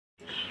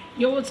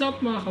Yo, what's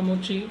up mga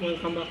kamochi?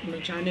 Welcome back to my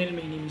channel.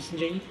 My name is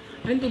Jay.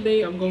 And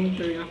today, I'm going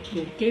to react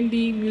to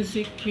Candy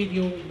music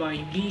video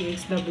by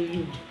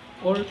BXW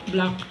or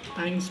Black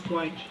Times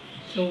White.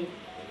 So,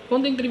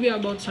 konting trivia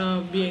about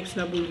sa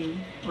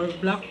BXW or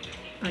Black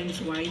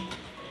Times White.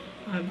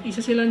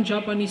 Isa silang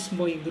Japanese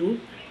boy group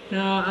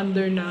na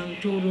under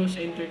ng Churros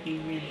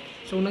Entertainment.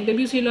 So,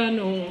 nag-debut sila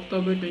noong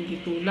October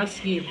 22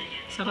 last year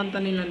sa kanta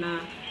nila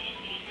na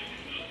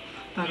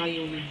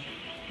TAKAIYUMENI.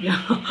 Yeah.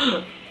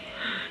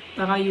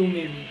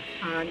 TAKAIYUMENI.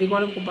 Di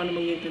ko alam kung paano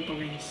mag-intend to,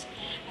 guys.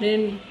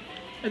 Then,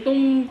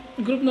 itong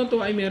group na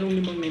to ay merong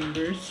 5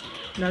 members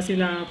na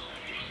sila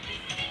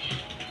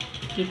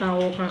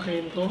Kitaoka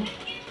Kento.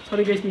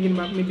 Sorry guys,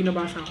 may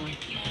binabasa ko.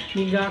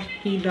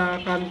 Migakida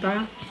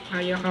Kanta,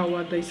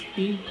 Hayakawa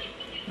Daisuke,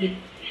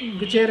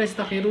 Gutierez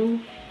Takeru,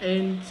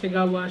 and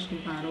Segawa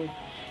Shintaro.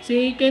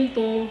 Si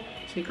Kento,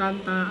 si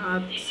Kanta,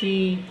 at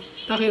si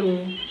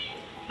Takeru,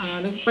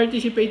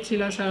 nag-participate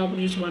sila sa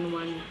Produce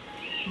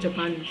 101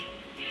 Japan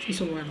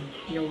Season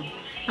 1. Yun.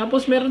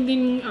 Tapos meron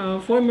din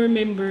former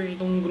member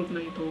itong group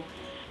na ito.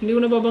 Hindi ko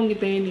na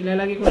babanggitin,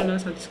 ilalagay ko na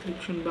lang sa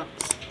description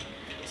box.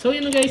 So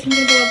yun guys,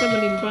 hindi ko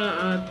tatagalin pa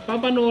at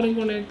papanoorin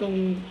ko na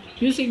itong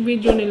music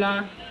video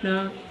nila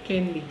na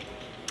Candy.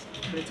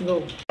 Let's go!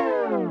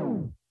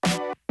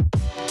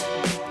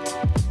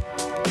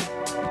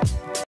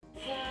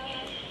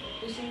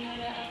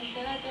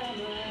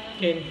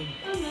 Candy.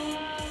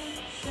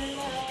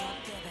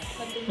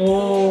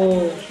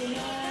 Oh!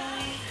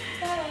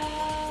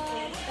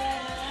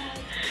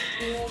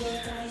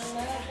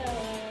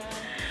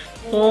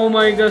 Oh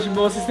my gosh,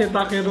 boses ni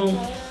Takeru.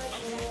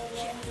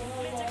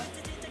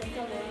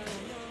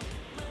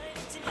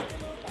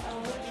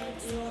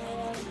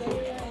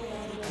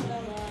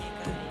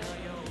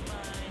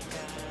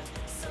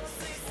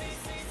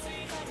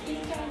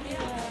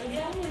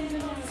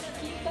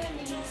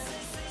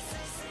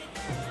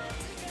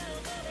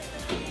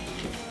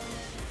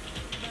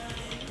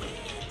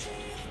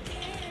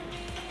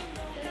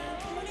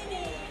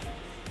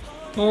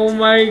 Oh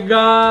my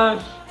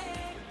gosh!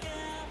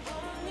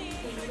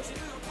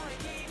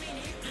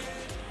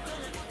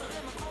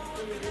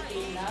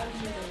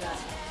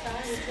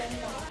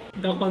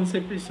 The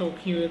concept is so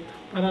cute.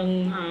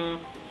 Parang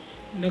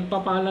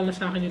nagpapaalala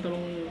sa akin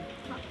itong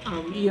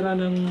era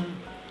ng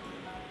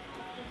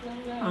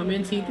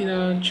NCT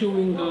na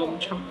chewing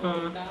gum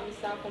tsaka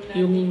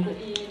yung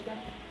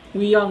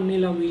wiyang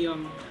nila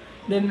wiyang.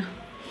 Then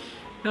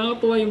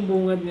nakakatuwa yung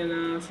bungad niya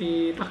na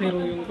si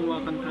Takeru yung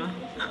kumakanta.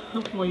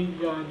 Oh my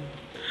god.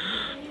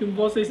 Yung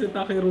boses ni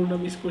Takeru, na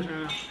miss ko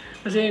siya.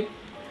 Kasi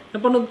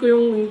napanood ko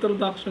yung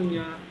introduction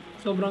niya.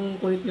 Sobrang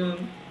kulit niya.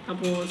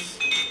 Tapos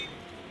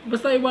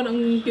basta iwan ang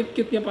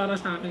cute-cute niya para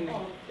sa akin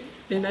eh.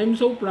 And I'm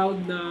so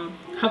proud na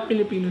half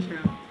Filipino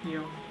siya.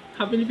 Yo.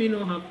 Half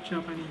Filipino, half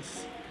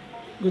Japanese.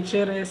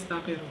 Gutierez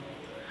Takeru.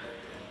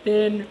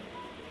 Then,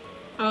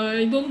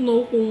 I don't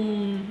know kung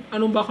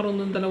anong background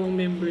ng dalawang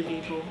member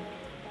dito.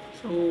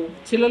 So,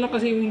 sila lang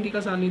kasi yung hindi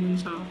kasali dun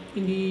sa,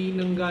 hindi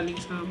nanggaling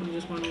sa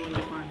Produce 101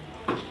 Japan.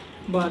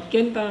 But,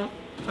 Kenta,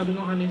 sabi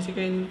ko kanina si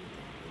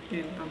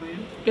Kenta ba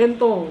yun?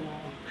 Kento,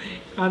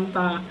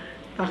 Kanta,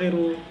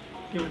 Takeru,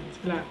 yun,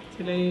 sila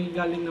yung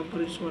galing ng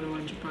Produce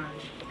 101 Japan.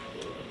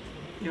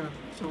 Yun,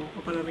 so,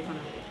 papalarin ko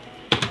na.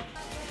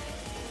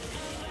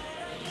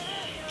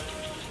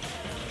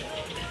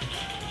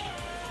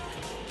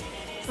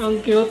 Ang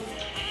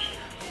cute.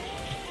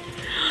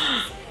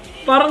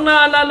 Parang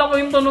naalala ko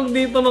yung tunog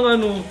dito ng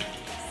ano,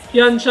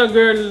 Yansha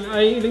girl,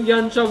 ay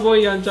Yansha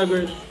boy, Yansha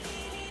girl.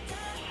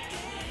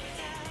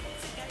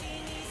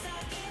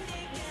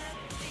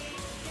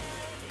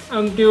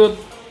 Ang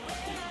cute.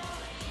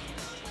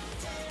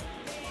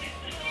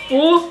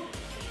 Oh!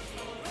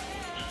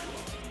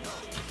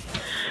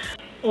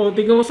 Oh,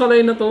 tingnan mo sa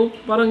line na to.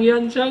 Parang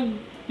Yansha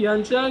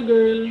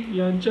girl,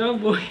 Yansha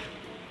boy.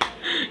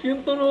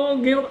 Yung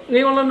tunog,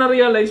 ngayon lang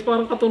na-realize,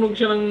 parang katunog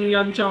siya ng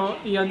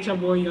Yansha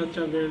boy,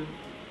 Yansha girl.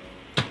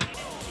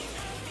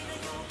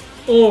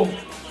 Oh!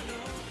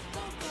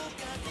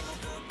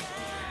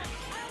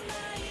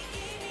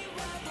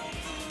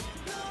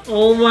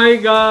 Oh my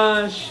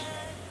gosh!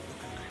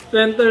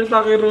 Center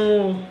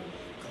Takeru.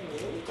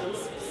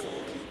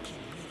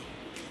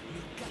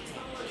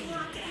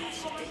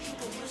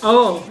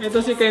 Oh, ito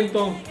si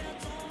Kento.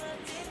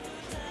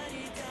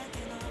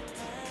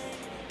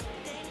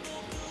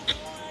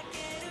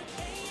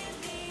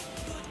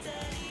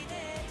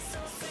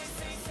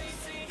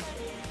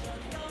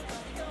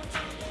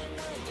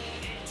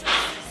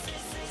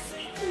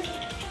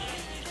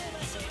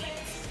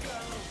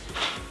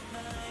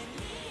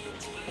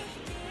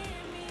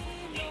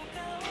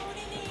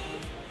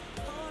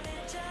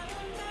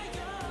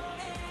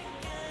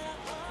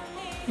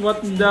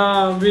 What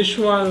the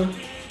visual?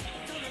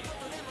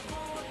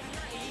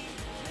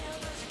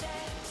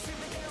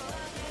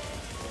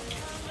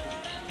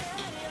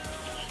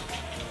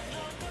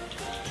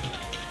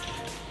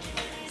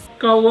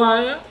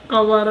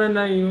 Kawara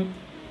na yun.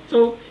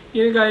 So,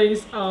 yun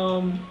guys,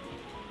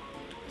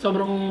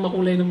 sobrang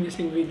makulay ng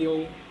music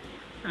video.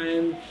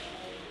 And,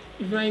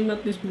 if I'm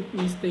not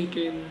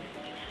mistaken,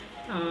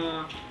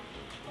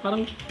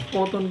 parang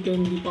cotton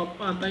candy pop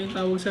ata yung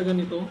tawag sa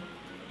ganito.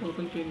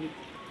 Cotton candy.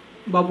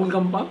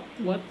 Bubblegum pop?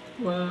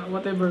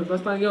 Whatever.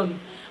 Basta yun.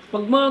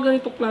 Pag mga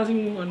ganito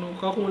klaseng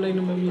kakulay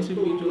ng mga music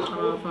video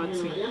sa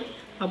fancy.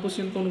 Tapos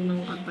yung tunog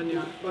ng kanta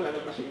niya.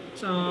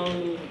 So,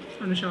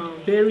 siya,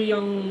 very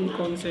young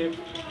concept.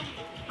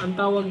 Ang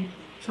tawag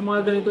sa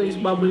mga ganito is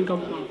bubblegum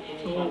pop.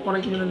 So,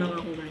 correct nyo na lang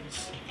ako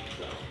guys.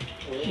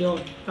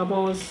 Yun.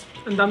 Tapos,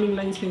 ang daming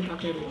lines ni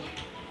Takeru.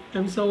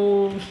 I'm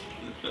so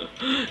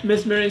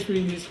mesmerized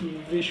with this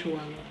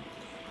visual.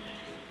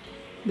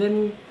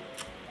 Then,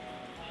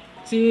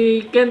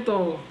 si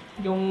Kento,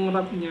 yung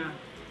rap niya.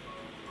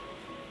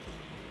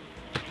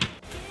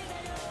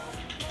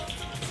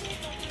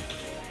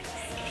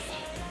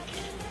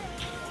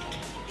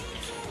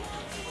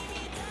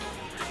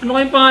 Ano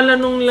kayong pangalan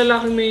nung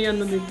lalaking may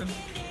dito?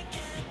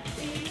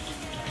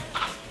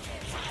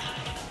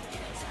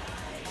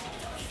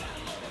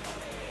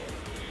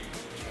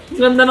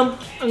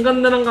 Ang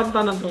ganda ng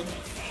kanta na to.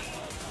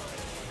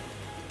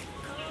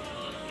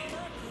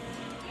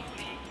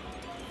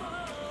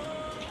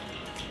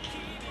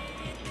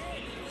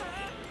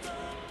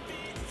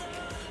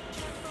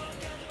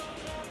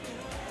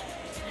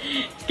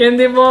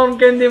 Candy bomb,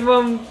 candy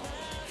bomb.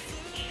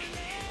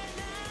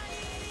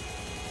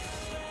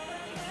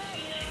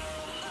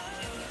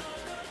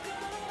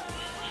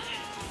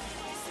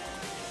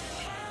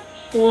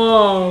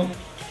 Wow.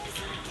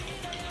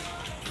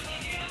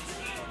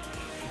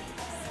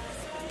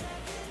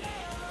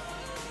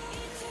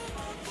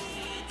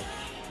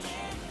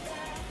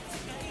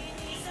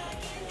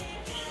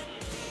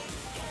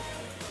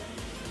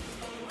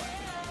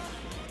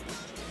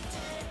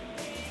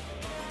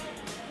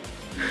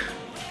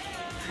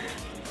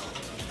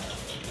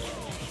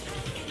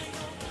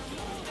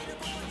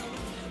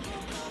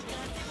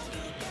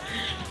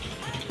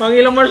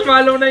 Pangilang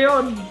marshmallow na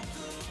yon.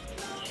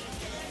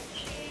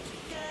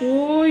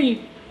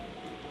 Uy!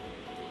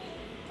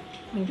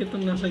 Ang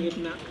kitang nasa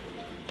gitna.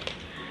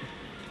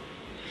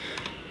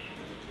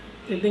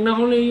 Titingnan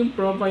ko na yung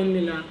profile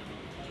nila.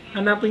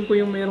 Hanapin ko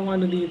yung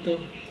merong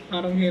dito.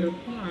 Parang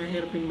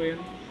hairpin ba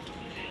yun?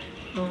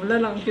 Oh,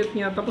 wala lang, ang cute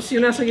niya. Tapos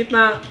yung nasa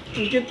gitna,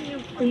 ang cute,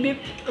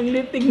 ang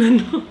lit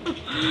tignan mo.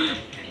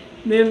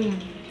 Then,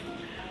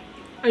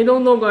 I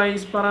don't know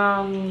guys,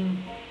 parang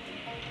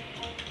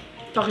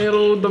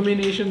Takeru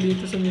domination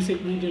dito sa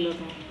music video na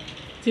to.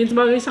 Since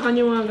bagay sa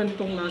kanya mga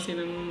ganitong klase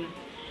ng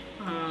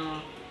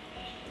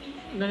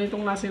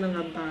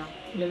kanta,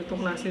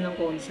 ganitong klase ng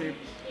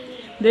concept.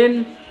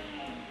 Then,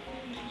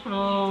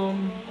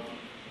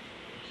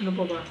 ano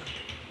pa ba?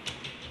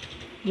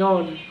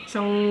 Yun,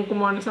 isang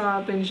kumuha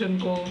sa attention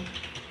ko.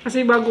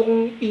 Kasi bago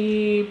kong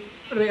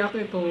i-react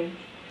ito,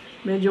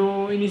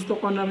 medyo inisto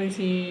ko na rin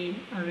si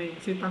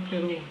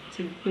Takeru,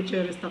 si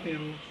Gutierez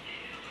Takeru.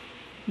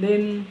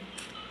 Then,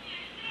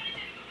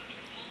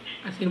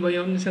 sino ba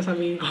yun?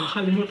 Sasabihin ko,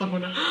 kalimutan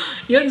ko na.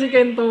 Yun, si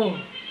Kento.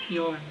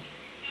 Yun.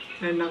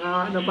 And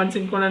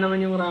napansin ko na naman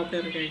yung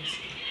rapper, guys.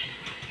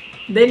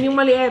 Then, yung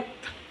maliit.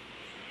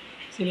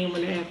 Sino yung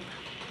maliit?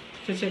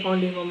 Check ko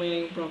ulit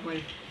mamaya yung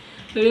profile.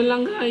 So, yun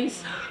lang,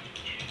 guys.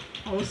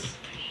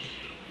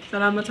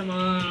 Salamat sa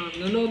mga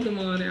nanonood ng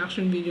mga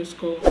reaction videos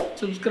ko.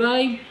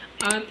 Subscribe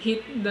at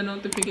hit the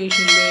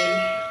notification bell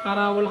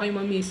para wala kayong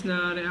ma-miss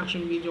na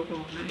reaction video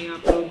ko na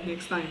i-upload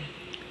next time.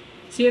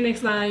 See you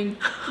next time.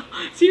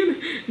 See you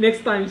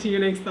next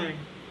time.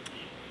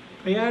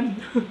 Ayan.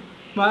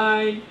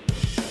 Bye.